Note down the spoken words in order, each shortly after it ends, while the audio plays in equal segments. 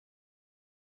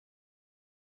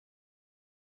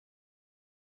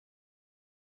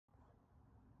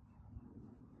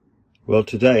Well,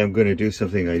 today I'm going to do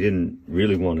something I didn't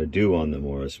really want to do on the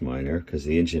Morris Minor because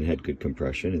the engine had good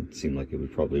compression. It seemed like it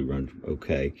would probably run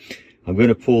okay. I'm going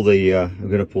to pull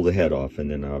the head off, and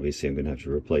then obviously I'm going to have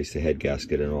to replace the head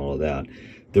gasket and all of that.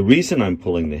 The reason I'm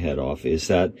pulling the head off is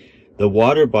that the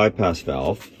water bypass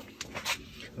valve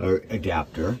or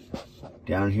adapter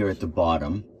down here at the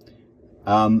bottom,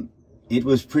 it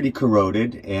was pretty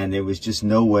corroded, and there was just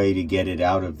no way to get it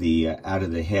out of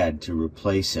the head to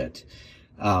replace it.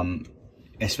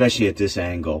 Especially at this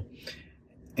angle.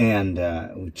 And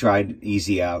we tried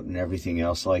easy out and everything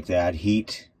else like that.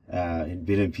 Heat, had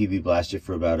been in PB Blasted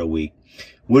for about a week.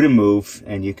 Wouldn't move,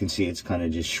 and you can see it's kind of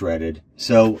just shredded.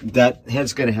 So that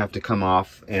head's going to have to come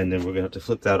off, and then we're going to have to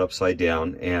flip that upside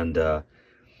down and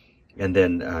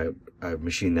then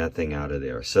machine that thing out of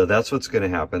there. So that's what's going to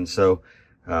happen. So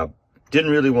didn't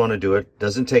really want to do it.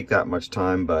 Doesn't take that much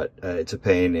time, but it's a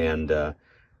pain, and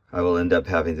I will end up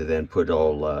having to then put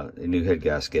all a new head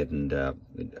gasket and a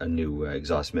new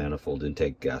exhaust manifold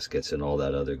intake gaskets and all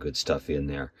that other good stuff in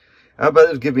there. But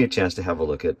it'll give me a chance to have a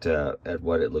look at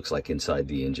what it looks like inside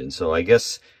the engine. So I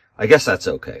guess that's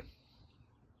okay.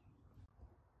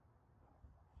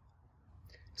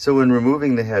 So when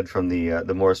removing the head from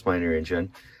the Morris Minor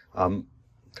engine,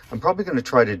 I'm probably going to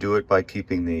try to do it by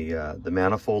keeping the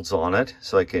manifolds on it,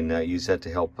 so I can use that to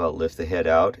help lift the head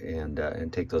out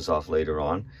and take those off later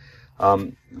on.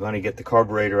 You want to get the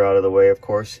carburetor out of the way, of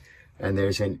course, and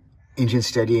there's an engine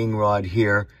steadying rod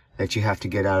here that you have to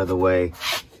get out of the way.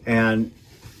 And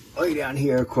way down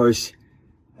here, of course,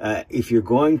 if you're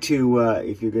going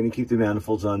to keep the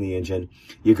manifolds on the engine,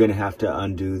 you're going to have to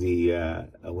undo the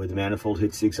where the manifold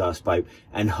hits the exhaust pipe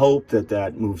and hope that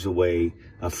that moves away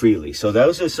freely. So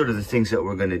those are sort of the things that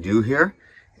we're going to do here,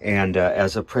 and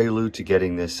as a prelude to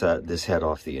getting this this head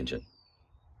off the engine.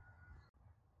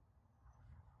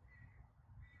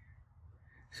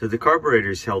 So the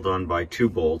carburetor is held on by two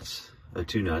bolts,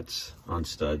 two nuts on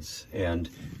studs, and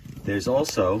there's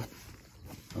also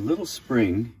a little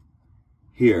spring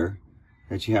here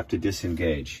that you have to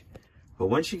disengage. But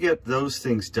once you get those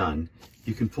things done,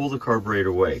 you can pull the carburetor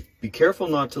away. Be careful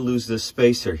not to lose this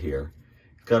spacer here.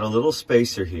 It's got a little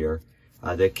spacer here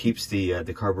that keeps the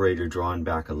carburetor drawn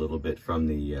back a little bit from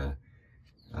the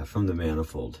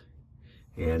manifold.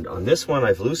 And on this one,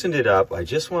 I've loosened it up. I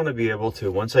just want to be able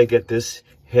to, once I get this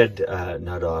head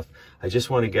nut off, I just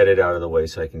want to get it out of the way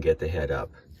so I can get the head up.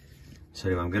 So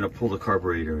anyway, I'm going to pull the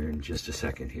carburetor in just a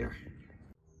second here.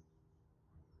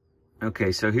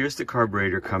 Okay, so here's the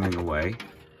carburetor coming away.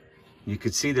 You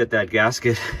can see that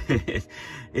gasket,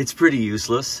 it's pretty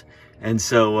useless, and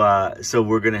so so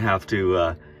we're going to have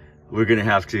to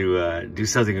do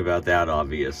something about that,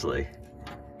 obviously.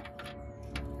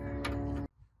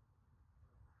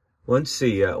 Once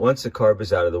the carb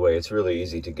is out of the way, it's really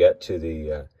easy to get to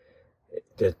the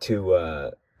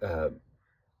two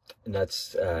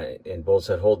nuts and bolts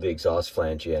that hold the exhaust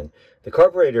flange in. The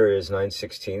carburetor is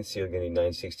 9/16, so you're going to need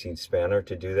 9/16 spanner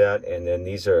to do that, and then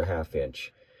these are 1/2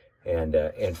 inch.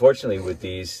 And fortunately with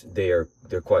these, they're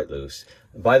quite loose.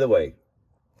 By the way,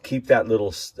 keep that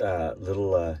little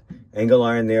angle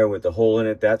iron there with the hole in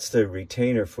it. That's the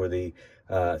retainer for the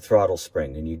throttle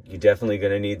spring, and you're definitely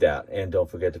going to need that, and don't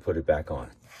forget to put it back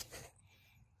on.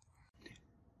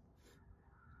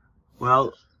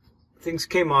 Well, things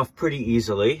came off pretty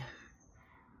easily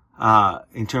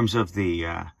in terms of the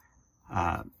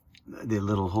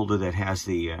little holder that has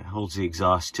holds the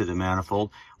exhaust to the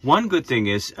manifold. One good thing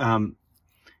is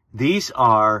these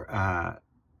are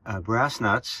brass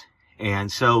nuts,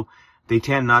 and so they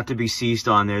tend not to be seized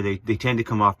on there. They tend to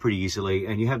come off pretty easily,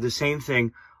 and you have the same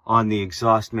thing on the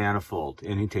exhaust manifold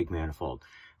and intake manifold.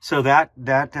 So that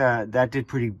did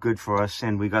pretty good for us,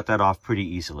 and we got that off pretty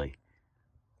easily.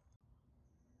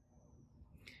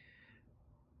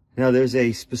 Now there's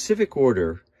a specific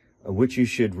order which you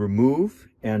should remove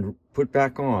and put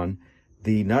back on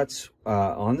the nuts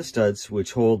on the studs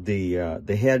which hold the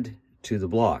head to the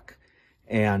block.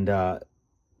 And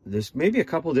there's maybe a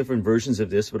couple different versions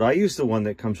of this, but I use the one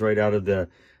that comes right out of the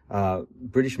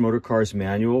British Motor Cars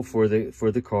manual for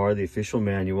the car, the official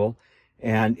manual,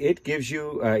 and it gives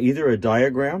you either a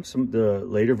diagram. The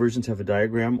later versions have a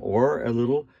diagram, or a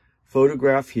little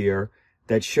photograph here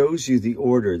that shows you the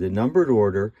order, the numbered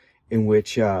order in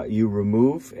which you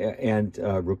remove and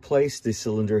replace the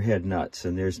cylinder head nuts.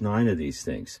 And there's 9 of these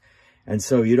things, and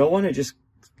so you don't want to just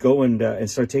go and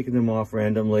start taking them off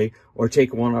randomly, or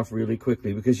take one off really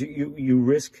quickly, because you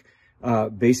risk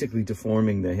basically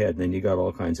deforming the head, and then you got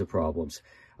all kinds of problems.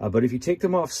 But if you take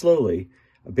them off slowly,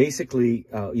 basically,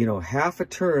 half a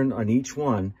turn on each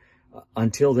one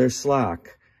until they're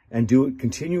slack, and do it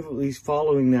continually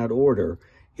following that order,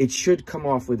 it should come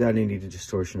off without any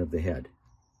distortion of the head.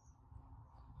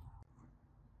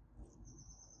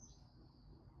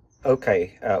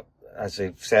 Okay, as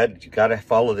I've said, you got to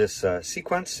follow this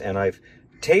sequence, and I've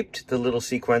taped the little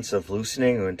sequence of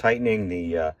loosening and tightening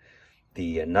the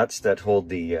nuts that hold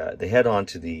the head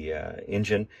onto the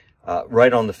engine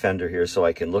right on the fender here, so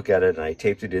I can look at it, and I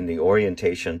taped it in the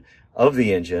orientation of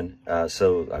the engine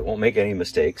so I won't make any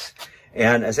mistakes.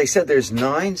 And as I said, there's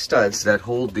 9 studs that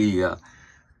hold the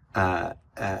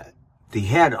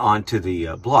head onto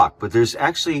the block, but there's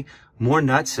actually more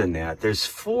nuts than that. There's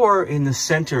 4 in the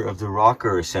center of the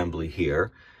rocker assembly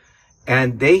here,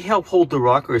 and they help hold the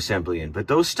rocker assembly in, but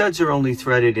those studs are only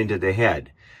threaded into the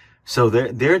head. So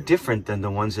they're different than the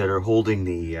ones that are holding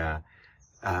the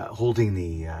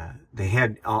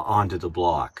head onto the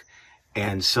block.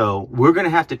 And so we're going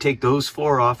to have to take those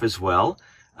 4 off as well,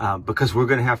 because we're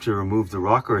going to have to remove the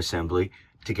rocker assembly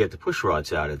to get the push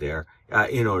rods out of there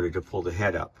in order to pull the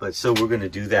head up. But so we're going to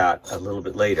do that a little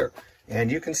bit later. And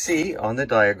you can see on the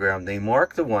diagram, they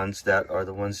mark the ones that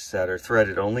are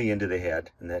threaded only into the head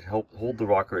and that help hold the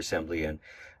rocker assembly in.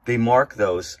 They mark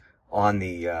those on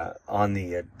the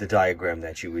diagram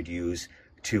that you would use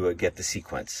to get the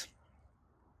sequence.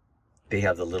 They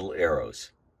have the little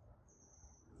arrows.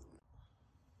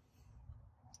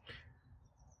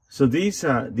 So these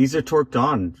are torqued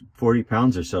on 40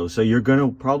 pounds or so. So you're going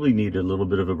to probably need a little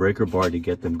bit of a breaker bar to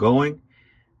get them going.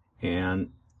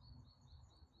 And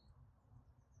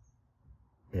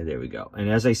there we go. And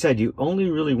as I said, you only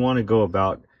really want to go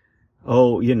about,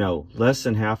 less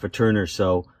than half a turn or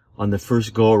so on the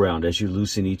first go around as you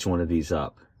loosen each one of these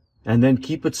up. And then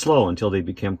keep it slow until they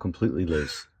become completely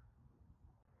loose.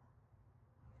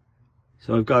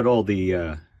 So I've got all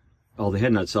the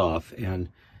head nuts off, and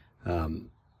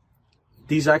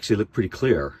these actually look pretty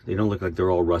clear. They don't look like they're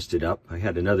all rusted up. I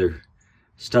had another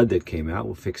stud that came out.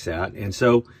 We'll fix that. And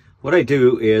so what I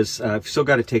do is, I've still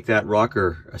got to take that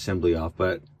rocker assembly off,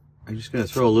 but I'm just going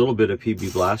to throw a little bit of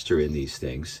PB Blaster in these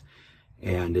things.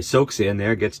 And it soaks in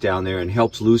there, gets down there, and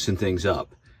helps loosen things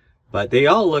up. But they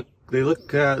all look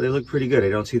pretty good. I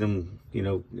don't see them,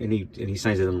 any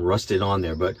signs of them rusted on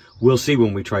there, but we'll see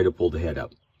when we try to pull the head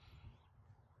up.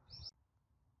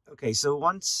 Okay, so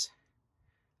once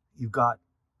you've got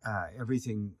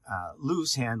everything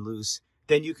loose, hand loose,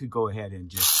 then you could go ahead and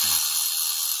just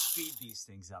speed these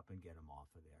things up and get them off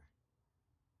of there.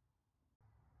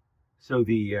 So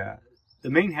the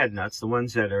main head nuts, the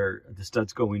ones that are the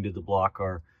studs going to the block,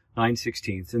 are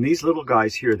 9/16, and these little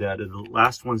guys here that are the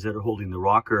last ones that are holding the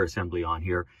rocker assembly on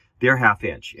here, they're 1/2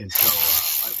 inch. And so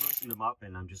I've loosened them up,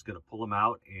 and I'm just going to pull them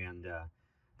out, and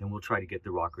then we'll try to get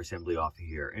the rocker assembly off of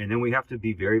here. And then we have to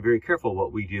be very, very careful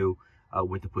what we do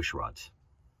with the push rods.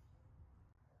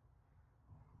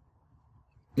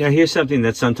 Now here's something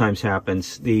that sometimes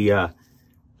happens. The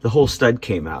whole stud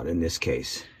came out in this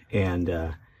case,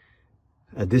 and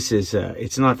this is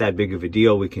it's not that big of a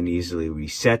deal. We can easily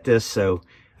reset this, so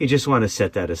you just want to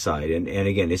set that aside. And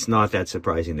again, it's not that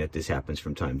surprising that this happens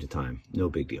from time to time. No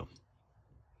big deal.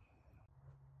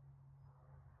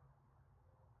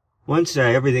 Once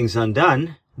everything's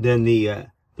undone, then the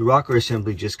rocker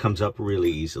assembly just comes up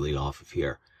really easily off of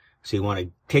here. So you want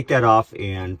to take that off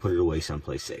and put it away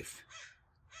someplace safe.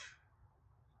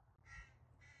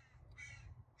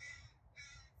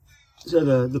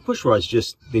 So the push rods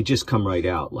just come right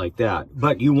out like that.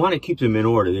 But you want to keep them in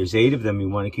order. There's 8 of them. You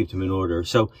want to keep them in order.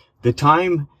 So the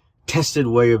time-tested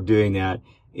way of doing that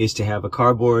is to have a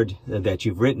cardboard that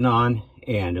you've written on,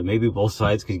 and maybe both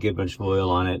sides, because you get a bunch of oil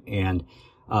on it, and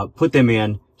put them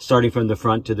in starting from the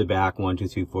front to the back, 1, 2,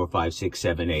 3, 4, 5, 6,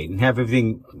 7, 8, and have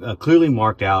everything clearly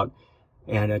marked out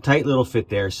and a tight little fit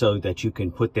there so that you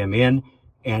can put them in,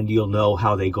 and you'll know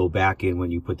how they go back in when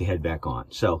you put the head back on.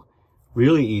 So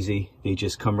really easy. They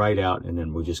just come right out, and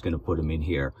then we're just going to put them in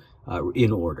here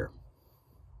in order.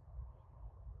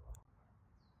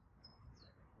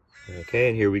 Okay,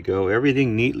 and here we go.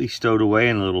 Everything neatly stowed away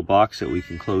in a little box that we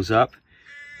can close up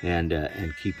and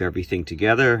keep everything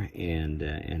together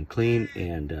and clean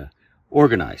and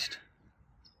organized.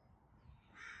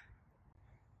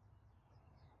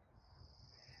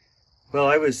 Well,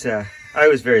 I was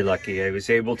very lucky. I was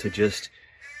able to just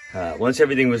once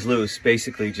everything was loose,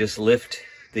 basically just lift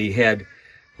the head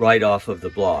right off of the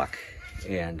block,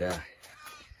 and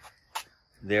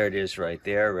there it is right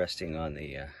there, resting on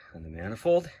the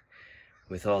manifold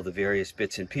with all the various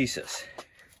bits and pieces.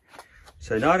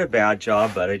 So not a bad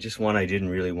job, but just one I didn't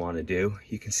really want to do.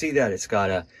 You can see that it's got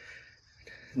a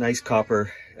nice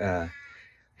copper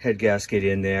head gasket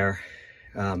in there.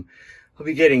 I'll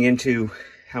be getting into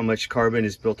how much carbon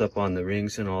is built up on the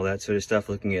rings and all that sort of stuff,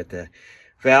 looking at the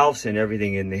valves and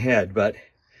everything in the head. But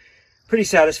pretty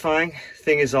satisfying.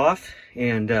 Thing is off,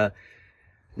 and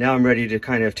now I'm ready to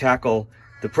kind of tackle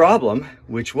the problem,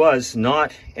 which was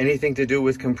not anything to do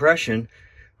with compression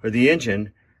or the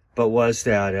engine, but was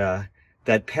that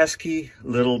that pesky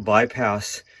little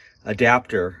bypass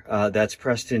adapter that's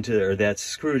pressed into, or that's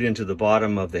screwed into the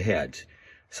bottom of the head.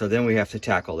 So then we have to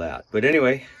tackle that. But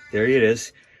anyway, there it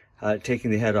is,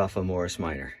 taking the head off a Morris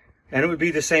Minor. And it would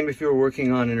be the same if you were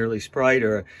working on an early Sprite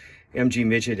or a MG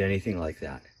Midget, anything like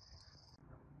that.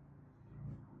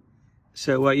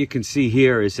 So what you can see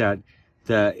here is that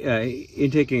the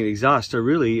intake and exhaust are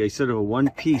really a sort of a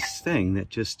one-piece thing that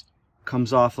just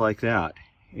comes off like that.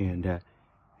 And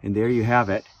there you have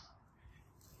it.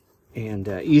 And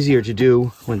easier to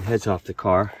do when the head's off the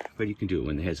car, but you can do it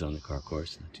when the head's on the car, of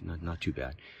course. Not too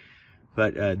bad.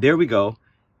 But there we go.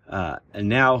 And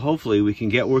now hopefully we can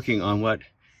get working on what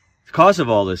the cause of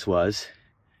all this was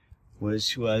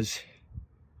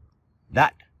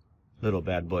that little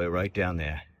bad boy right down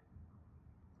there.